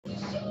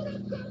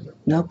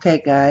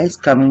Okay, guys,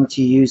 coming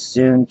to you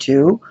soon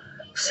too.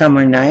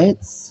 Summer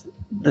Nights,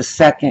 the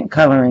second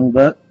coloring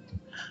book.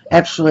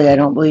 Actually, I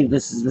don't believe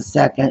this is the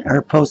second.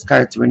 Her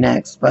postcards were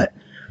next, but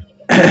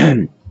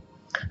the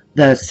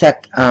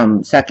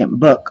second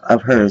book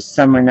of hers,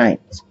 Summer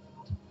Nights,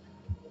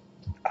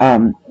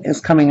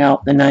 is coming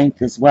out the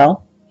 9th as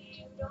well.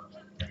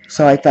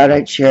 So I thought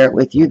I'd share it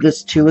with you.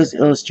 This too is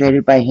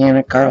illustrated by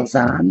Hannah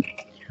Carlzon,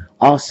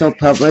 also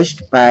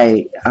published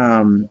by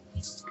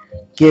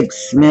Gibbs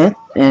Smith.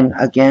 And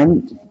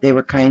again, they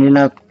were kind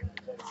enough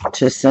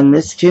to send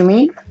this to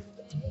me.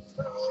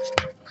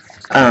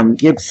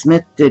 Gibbs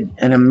Smith did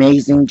an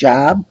amazing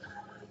job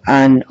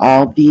on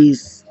all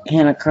these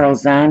Hannah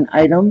Carlzon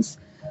items.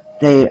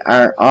 They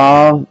are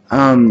all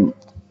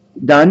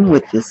done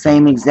with the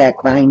same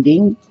exact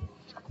binding,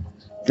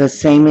 the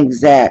same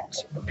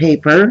exact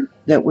paper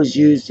that was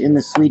used in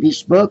the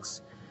Swedish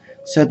books,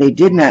 so they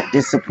did not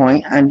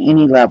disappoint on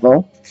any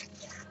level.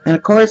 And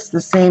of course,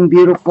 the same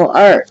beautiful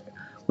art,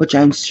 which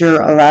I'm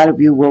sure a lot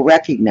of you will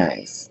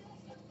recognize.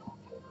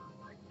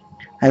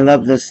 I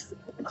love this.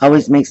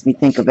 Always makes me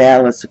think of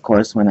Alice, of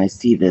course, when I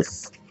see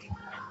this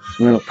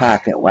little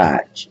pocket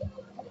watch.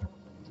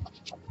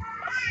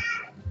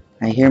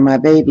 I hear my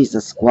babies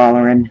a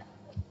squalling.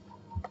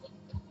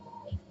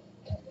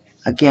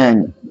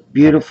 Again,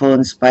 beautiful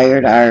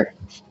inspired art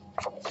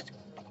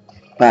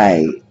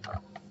by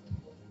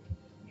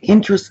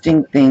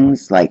interesting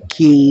things like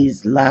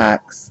keys,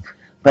 locks,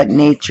 but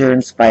nature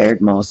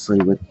inspired mostly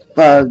with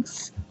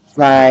bugs,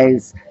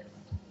 flies,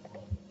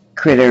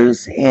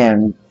 critters,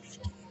 and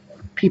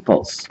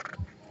peoples.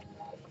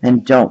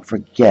 And don't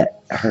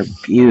forget her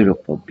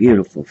beautiful,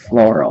 beautiful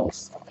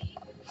florals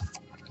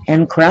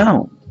and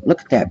crown.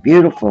 Look at that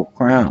beautiful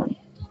crown.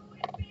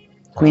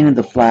 Queen of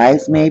the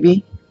Flies,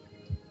 maybe?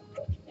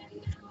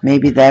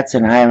 Maybe that's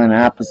an island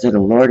opposite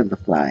of Lord of the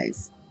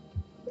Flies.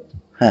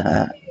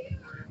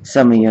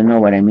 Some of you know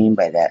what I mean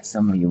by that,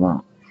 some of you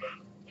won't.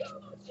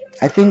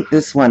 I think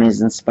this one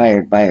is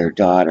inspired by her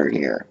daughter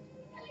here.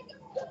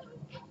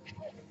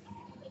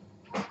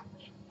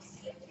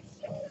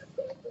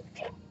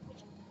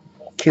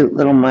 Cute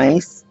little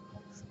mice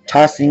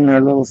tossing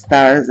their little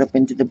stars up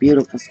into the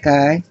beautiful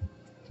sky.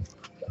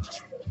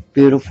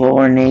 Beautiful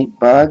ornate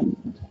bug.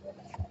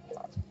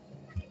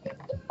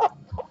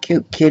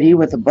 Cute kitty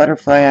with a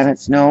butterfly on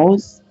its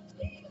nose.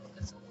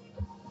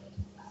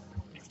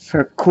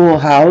 Her cool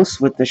house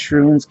with the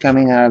shrooms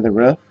coming out of the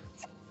roof.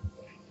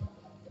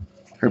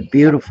 Her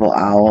beautiful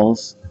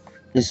owls.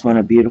 This one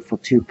a beautiful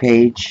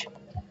 2-page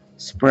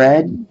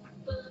spread.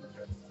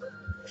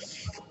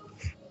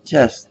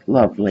 Just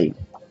lovely.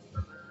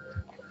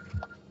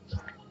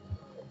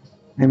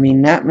 I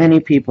mean, not many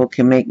people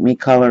can make me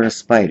color a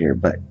spider,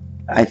 but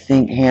I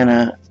think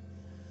Hannah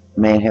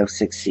may have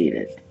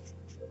succeeded.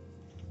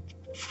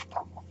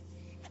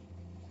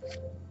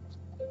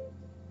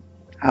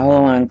 Owl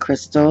on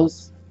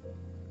crystals.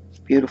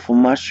 Beautiful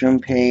mushroom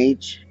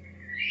page.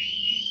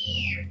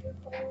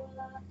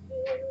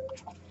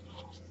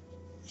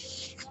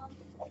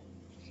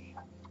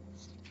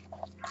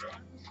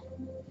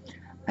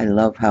 I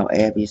love how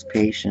Abby's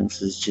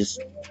patience is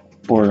just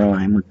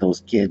borderline with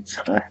those kids.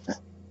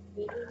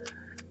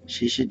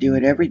 She should do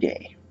it every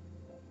day.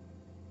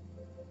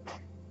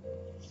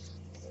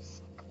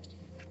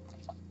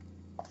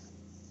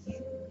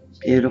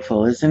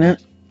 Beautiful, isn't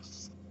it?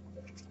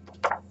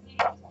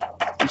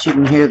 But you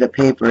can hear the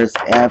paper is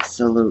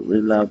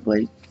absolutely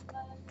lovely.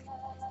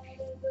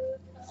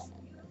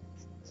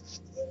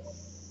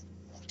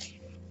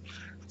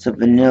 It's a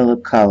vanilla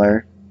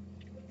color.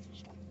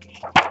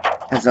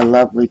 Has a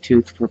lovely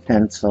tooth for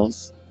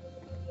pencils.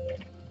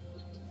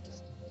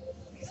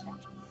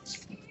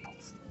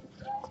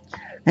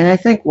 And I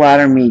think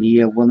water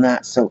media will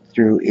not soak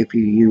through if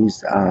you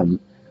use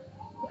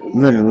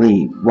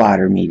literally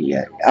water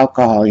media.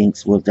 Alcohol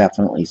inks will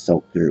definitely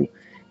soak through,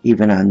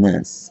 even on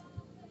this.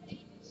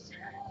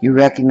 You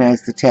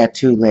recognize the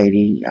tattoo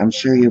lady. I'm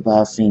sure you've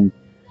all seen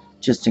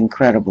just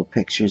incredible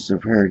pictures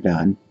of her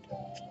done.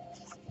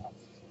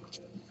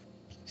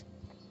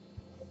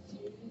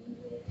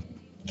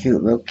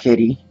 Cute little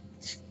kitty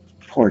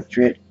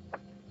portrait.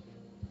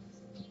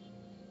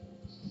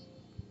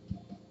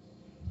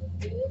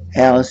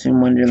 Alice in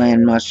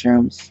Wonderland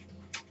mushrooms.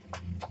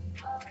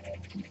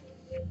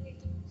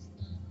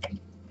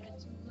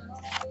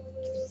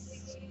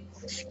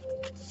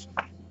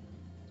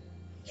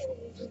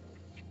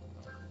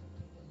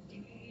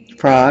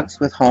 Frogs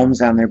with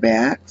homes on their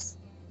backs.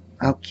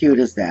 How cute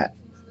is that?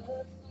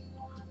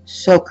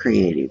 So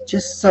creative,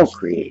 just so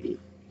creative.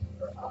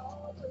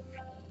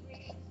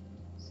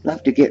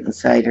 Love to get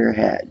inside her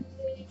head.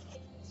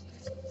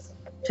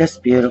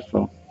 Just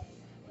beautiful.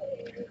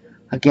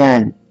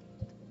 Again,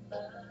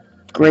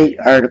 great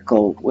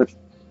article with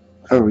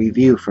a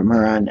review from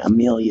her on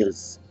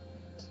Amelia's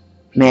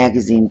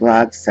magazine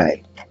blog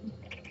site.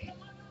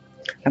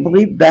 I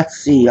believe Beth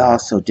C.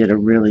 also did a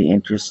really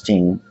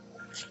interesting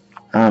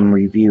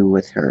review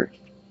with her.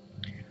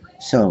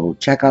 So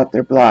check out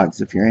their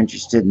blogs if you're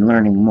interested in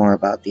learning more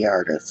about the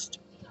artist.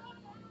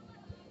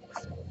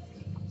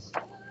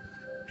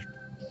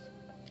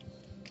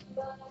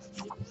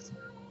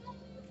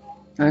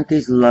 Aren't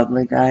these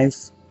lovely,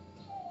 guys?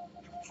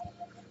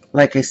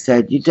 Like I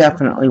said, you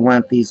definitely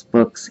want these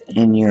books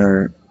in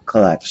your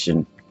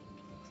collection.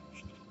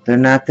 They're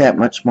not that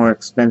much more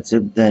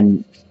expensive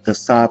than the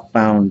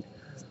softbound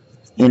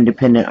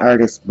independent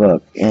artist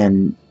book,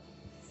 and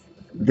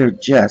they're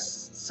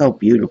just so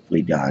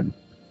beautifully done.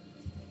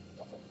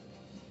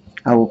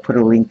 I will put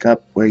a link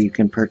up where you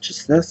can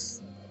purchase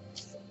this.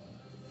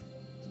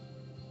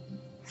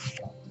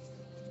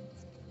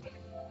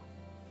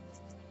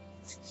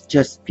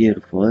 Just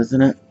beautiful,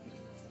 isn't it?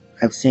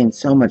 I've seen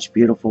so much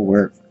beautiful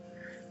work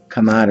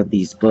come out of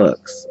these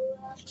books.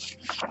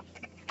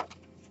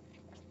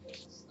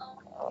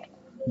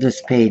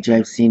 This page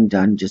I've seen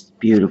done just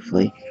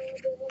beautifully.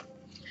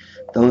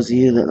 Those of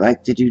you that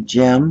like to do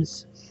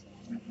gems,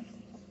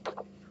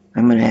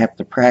 I'm going to have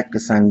to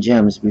practice on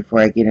gems before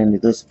I get into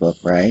this book,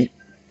 right?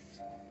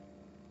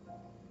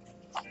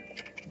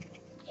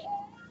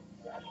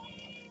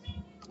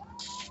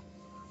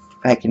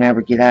 If I can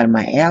ever get out of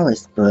my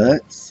Alice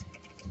books.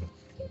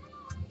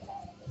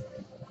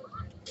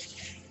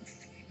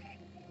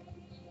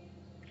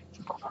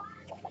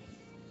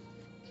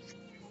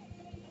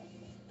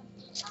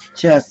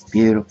 Just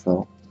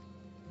beautiful.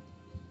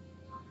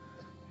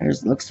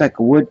 There's looks like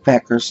a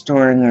woodpecker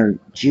storing her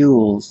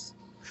jewels.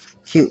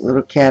 Cute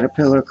little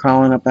caterpillar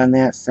crawling up on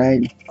that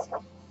side.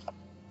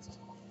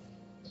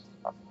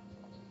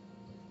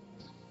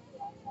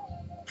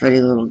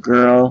 Pretty little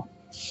girl.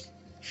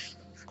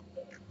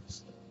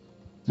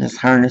 Just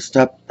harnessed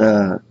up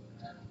the...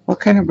 What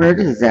kind of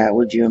bird is that,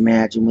 would you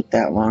imagine, with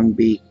that long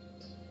beak?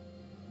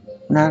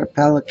 Not a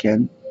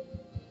pelican.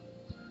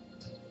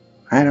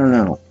 I don't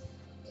know.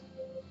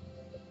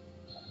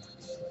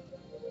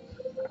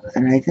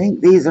 And I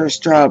think these are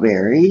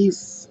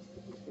strawberries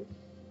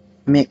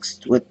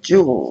mixed with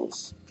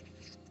jewels.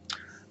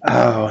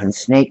 Oh, and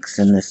snakes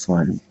in this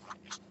one.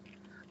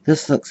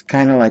 This looks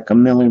kind of like a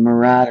Millie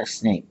Murata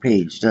snake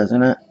page,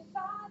 doesn't it?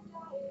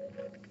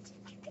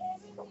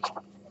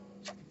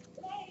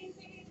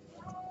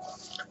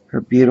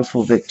 Her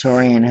beautiful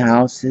Victorian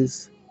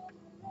houses.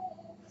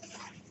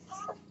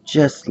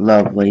 Just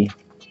lovely.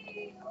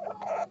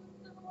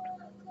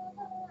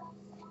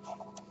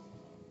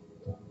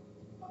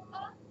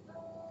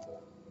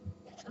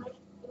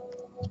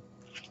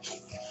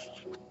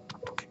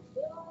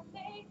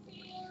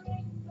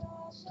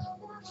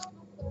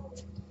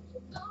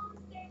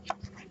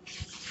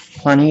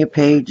 Plenty of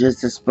pages.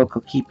 This book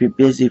will keep you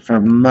busy for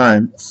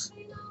months.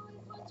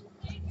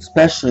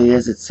 Especially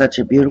as it's such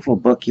a beautiful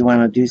book, you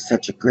want to do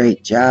such a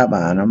great job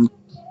on them.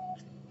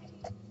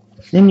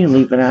 Then you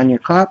leave it on your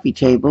coffee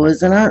table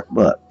as an art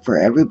book for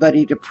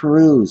everybody to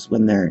peruse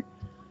when they're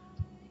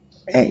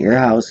at your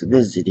house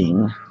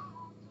visiting.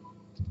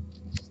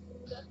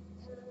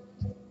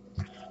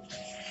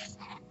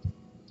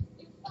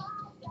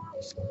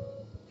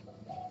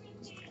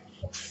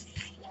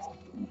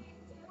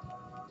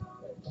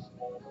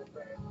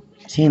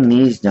 Seen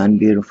these done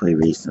beautifully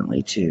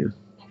recently too.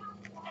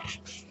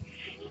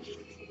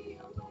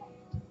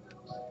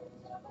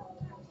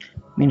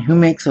 I mean, who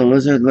makes a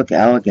lizard look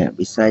elegant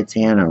besides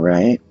Hannah,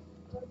 right?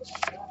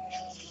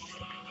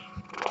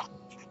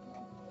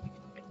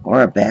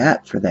 Or a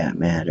bat, for that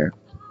matter.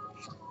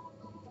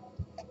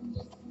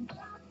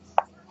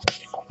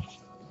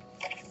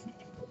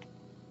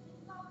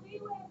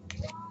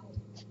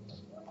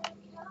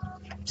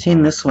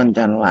 Seen this one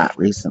done a lot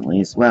recently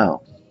as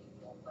well.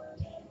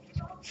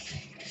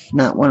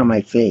 Not one of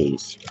my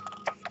faves.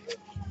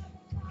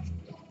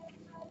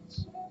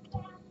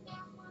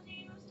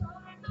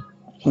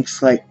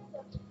 Looks like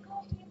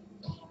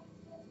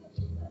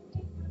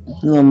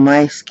little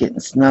mice getting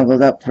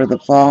snuggled up for the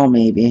fall,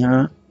 maybe,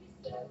 huh?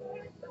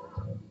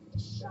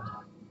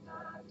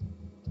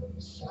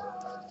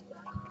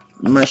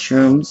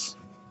 Mushrooms.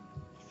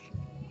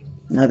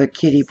 Another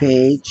kitty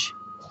page.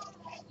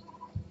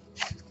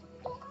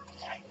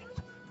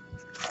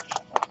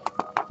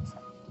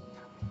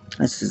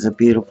 This is a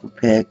beautiful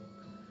pic.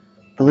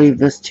 I believe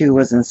this too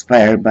was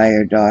inspired by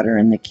her daughter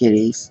and the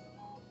kitties.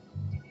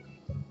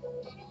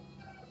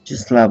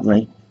 Just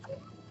lovely.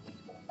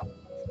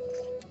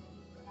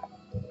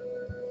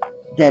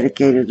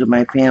 Dedicated to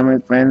my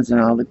family, friends, and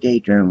all the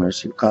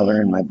daydreamers who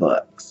color in my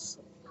books.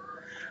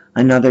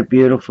 Another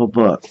beautiful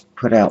book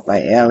put out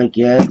by Allie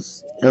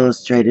Gibbs,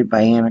 illustrated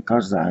by Anna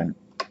Carzan.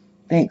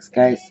 Thanks,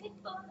 guys.